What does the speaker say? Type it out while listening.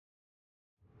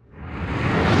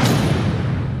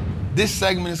This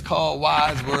segment is called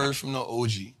Wise Words from the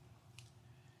OG.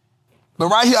 But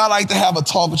right here, I like to have a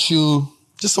talk with you,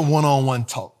 just a one-on-one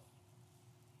talk.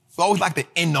 I always like to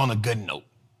end on a good note.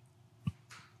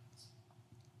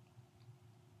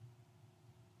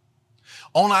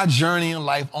 On our journey in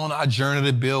life, on our journey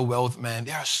to build wealth, man,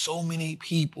 there are so many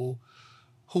people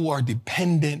who are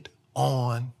dependent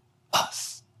on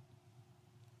us.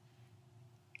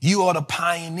 You are the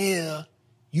pioneer.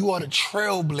 You are the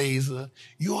trailblazer.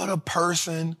 You are the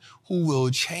person who will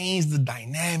change the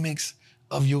dynamics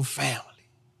of your family.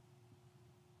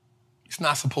 It's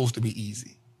not supposed to be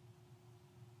easy.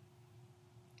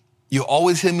 You'll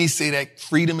always hear me say that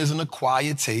freedom is an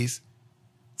acquired taste.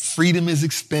 Freedom is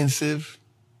expensive.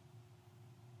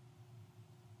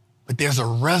 But there's a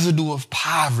residue of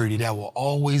poverty that will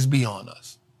always be on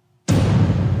us.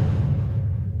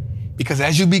 Because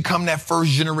as you become that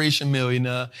first generation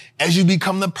millionaire, as you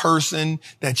become the person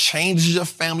that changes your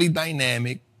family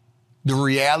dynamic, the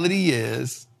reality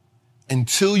is,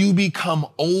 until you become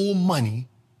old money,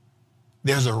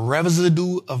 there's a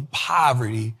residue of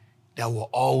poverty that will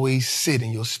always sit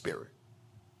in your spirit.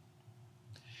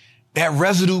 That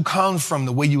residue comes from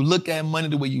the way you look at money,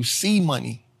 the way you see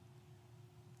money.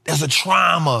 There's a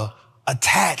trauma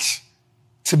attached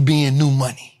to being new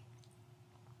money.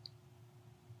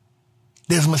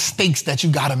 There's mistakes that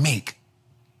you gotta make.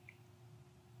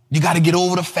 You gotta get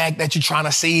over the fact that you're trying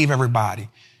to save everybody.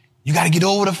 You gotta get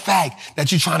over the fact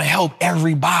that you're trying to help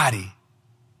everybody.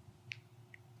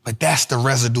 But that's the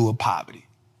residue of poverty.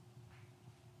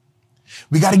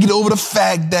 We gotta get over the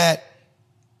fact that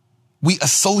we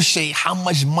associate how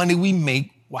much money we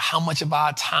make with how much of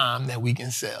our time that we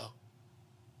can sell.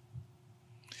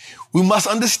 We must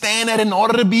understand that in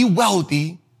order to be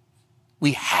wealthy,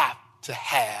 we have to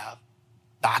have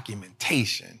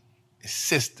documentation and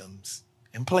systems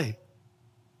in play.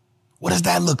 What does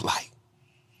that look like?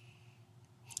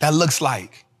 That looks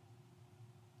like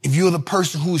if you're the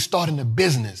person who is starting a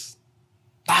business,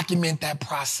 document that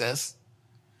process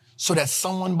so that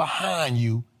someone behind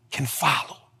you can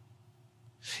follow.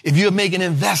 If you're making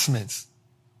investments,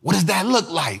 what does that look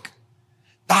like?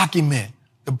 Document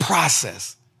the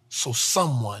process so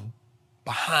someone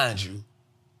behind you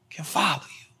can follow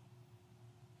you.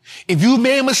 If you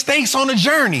made mistakes on the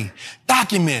journey,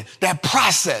 document that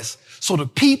process so the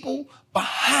people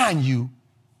behind you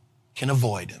can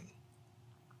avoid them.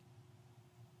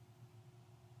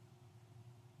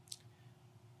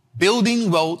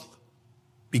 Building wealth,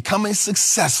 becoming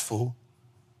successful,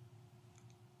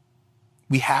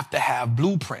 we have to have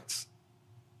blueprints.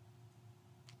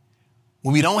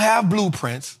 When we don't have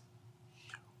blueprints,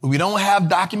 when we don't have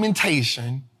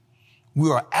documentation,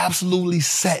 we are absolutely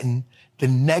setting the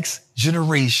next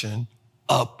generation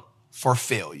up for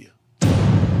failure.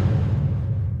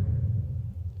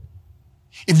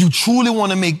 If you truly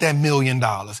want to make that $1 million,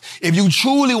 if you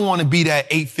truly want to be that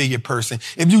 8-figure person,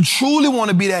 if you truly want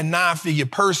to be that 9-figure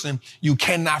person, you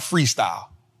cannot freestyle.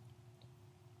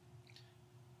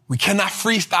 We cannot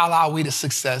freestyle our way to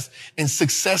success, and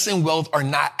success and wealth are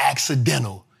not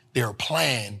accidental. They're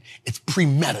planned. It's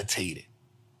premeditated.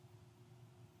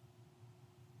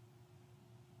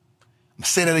 I'm going to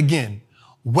say that again.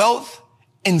 Wealth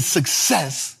and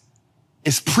success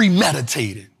is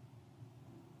premeditated.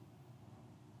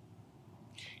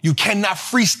 You cannot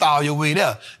freestyle your way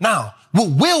there. Now, what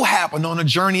will happen on a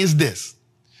journey is this.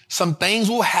 Some things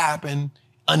will happen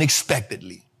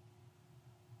unexpectedly.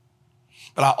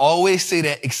 But I always say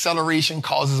that acceleration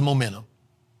causes momentum.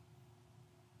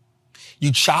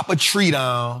 You chop a tree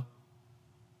down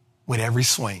with every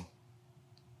swing.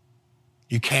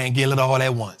 You can't get it all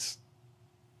at once.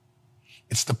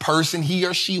 It's the person, he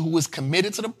or she, who is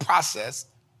committed to the process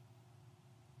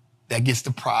that gets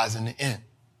the prize in the end.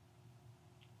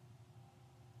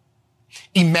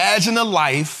 Imagine a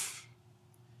life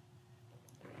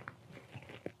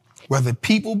where the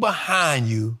people behind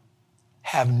you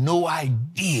have no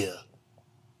idea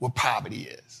what poverty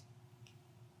is.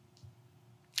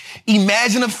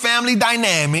 Imagine a family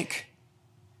dynamic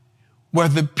where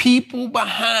the people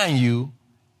behind you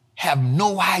have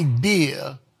no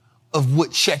idea of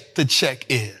what check to check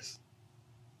is.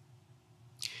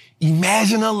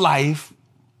 Imagine a life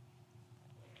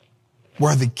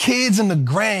where the kids and the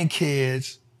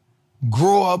grandkids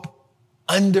grow up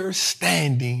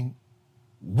understanding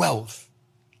wealth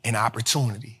and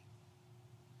opportunity.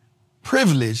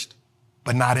 Privileged,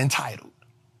 but not entitled.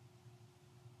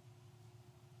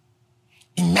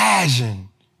 Imagine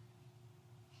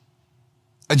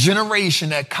a generation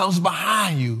that comes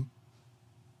behind you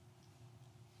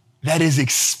that is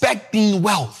expecting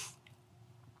wealth,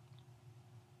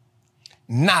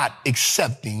 not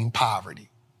accepting poverty.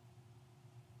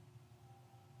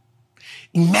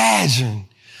 Imagine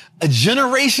a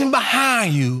generation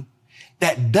behind you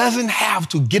that doesn't have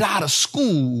to get out of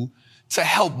school to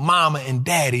help mama and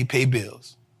daddy pay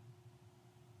bills.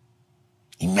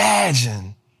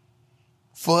 Imagine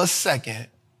for a second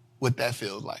what that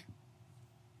feels like.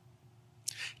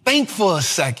 Think for a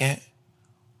second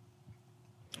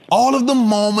all of the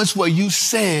moments where you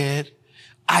said,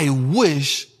 I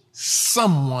wish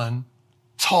someone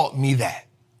taught me that.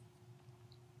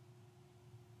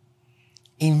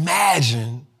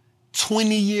 Imagine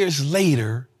 20 years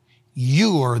later,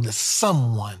 you're the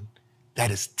someone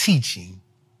that is teaching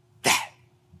that.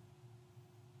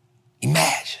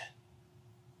 Imagine.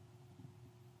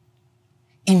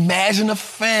 Imagine a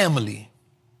family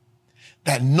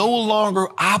that no longer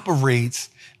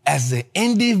operates as an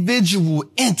individual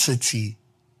entity,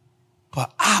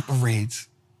 but operates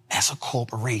as a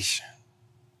corporation.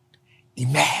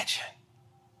 Imagine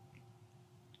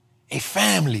a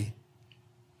family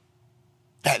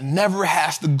that never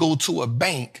has to go to a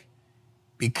bank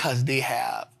because they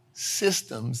have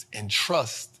systems and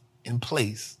trust in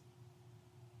place.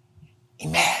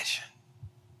 Imagine.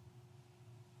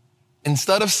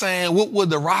 Instead of saying, what would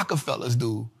the Rockefellers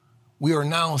do? We are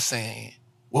now saying,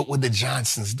 what would the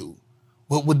Johnsons do?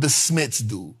 What would the Smiths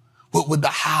do? What would the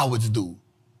Howards do?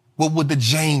 What would the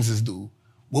Jameses do?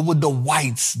 What would the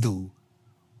Whites do?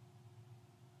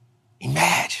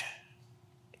 Imagine.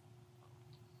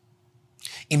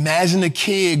 Imagine a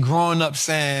kid growing up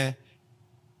saying,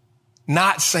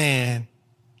 not saying,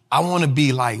 I want to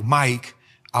be like Mike,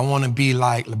 I want to be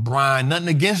like LeBron, nothing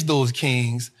against those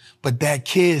kings, but that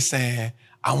kid saying,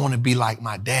 I want to be like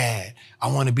my dad,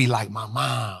 I want to be like my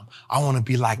mom, I want to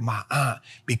be like my aunt,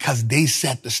 because they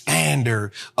set the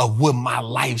standard of what my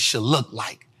life should look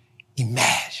like.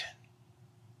 Imagine.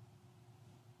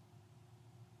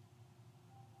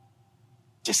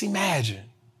 Just imagine.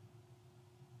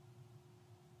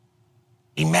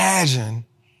 Imagine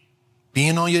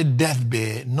being on your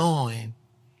deathbed knowing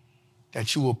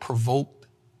that you were provoked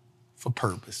for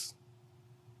purpose.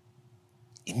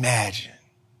 Imagine.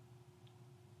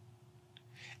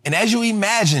 And as you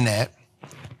imagine that,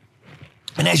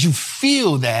 and as you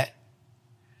feel that,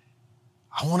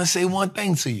 I want to say one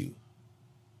thing to you.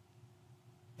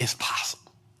 It's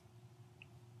possible.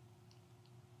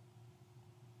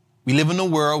 We live in a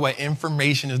world where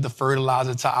information is the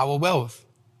fertilizer to our wealth.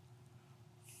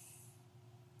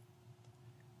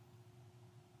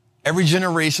 Every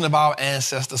generation of our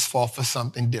ancestors fought for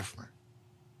something different.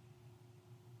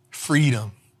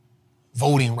 Freedom,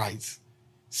 voting rights,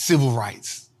 civil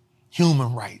rights,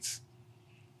 human rights.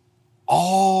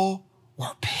 All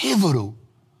were pivotal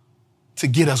to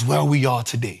get us where we are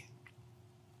today.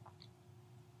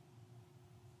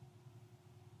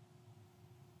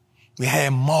 We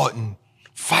had Martin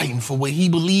fighting for what he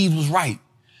believed was right.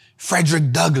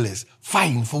 Frederick Douglass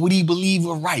fighting for what he believed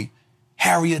was right.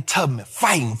 Harriet Tubman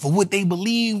fighting for what they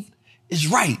believed is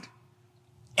right.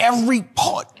 Every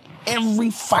part, every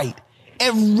fight,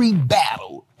 every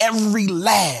battle, every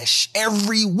lash,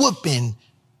 every whooping,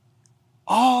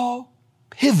 all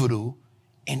pivotal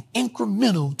and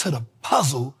incremental to the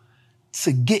puzzle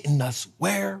to getting us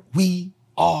where we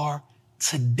are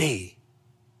today.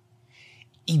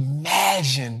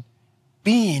 Imagine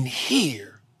being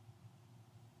here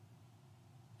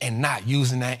and not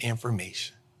using that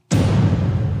information.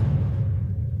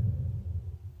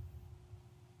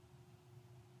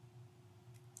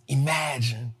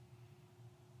 Imagine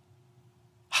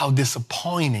how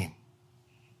disappointing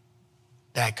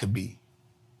that could be.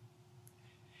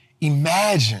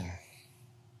 Imagine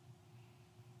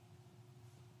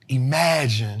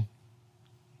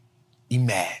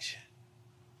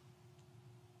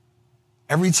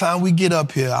Every time we get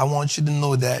up here, I want you to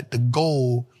know that the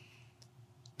goal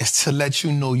is to let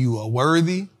you know you are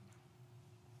worthy,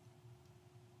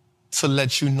 to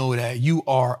let you know that you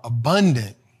are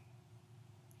abundant,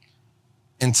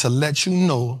 and to let you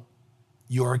know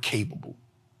you are capable.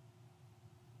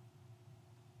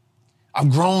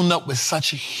 I've grown up with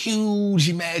such a huge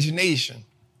imagination.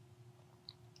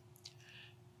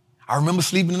 I remember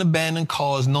sleeping in abandoned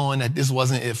cars knowing that this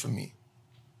wasn't it for me.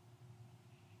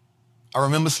 I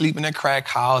remember sleeping at crack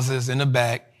houses in the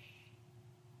back,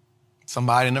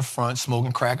 somebody in the front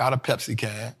smoking crack out of Pepsi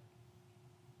can,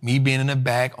 me being in the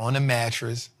back on the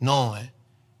mattress knowing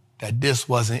that this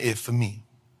wasn't it for me.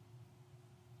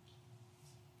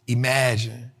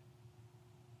 Imagine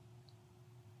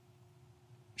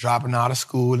dropping out of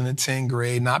school in the 10th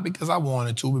grade, not because I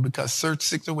wanted to, but because certain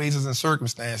situations and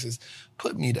circumstances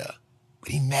put me there.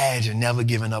 But imagine never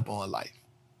giving up on life.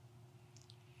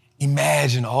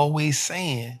 Imagine always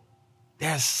saying,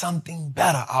 there's something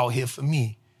better out here for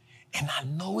me. And I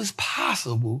know it's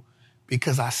possible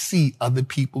because I see other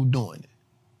people doing it.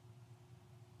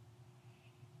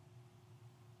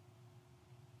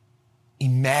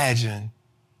 Imagine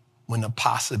when the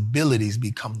possibilities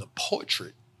become the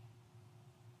portrait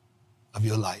of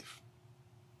your life.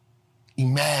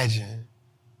 Imagine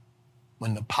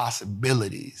when the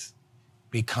possibilities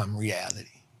become reality.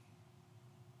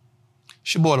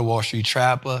 It's your boy, the Wall Street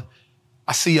Trapper.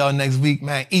 I see y'all next week,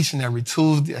 man, each and every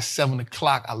Tuesday at 7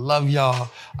 o'clock. I love y'all.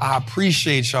 I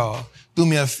appreciate y'all. Do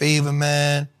me a favor,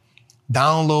 man.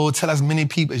 Download, tell as many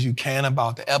people as you can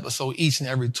about the episode. Each and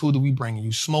every Tuesday, we bringing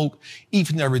you smoke.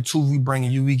 Each and every Tuesday,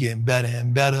 we getting better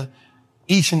and better.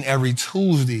 Each and every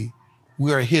Tuesday,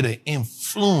 we are here to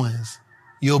influence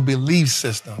your belief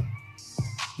system.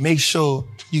 Make sure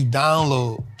you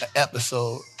download the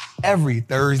episode every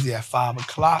Thursday at 5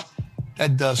 o'clock.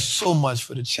 That does so much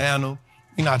for the channel.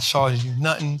 We're not charging you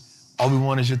nothing. All we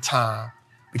want is your time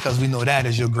because we know that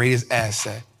is your greatest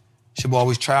asset. It's your boy,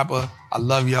 always Trapper. I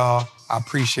love y'all. I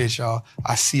appreciate y'all.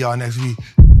 I see y'all next week.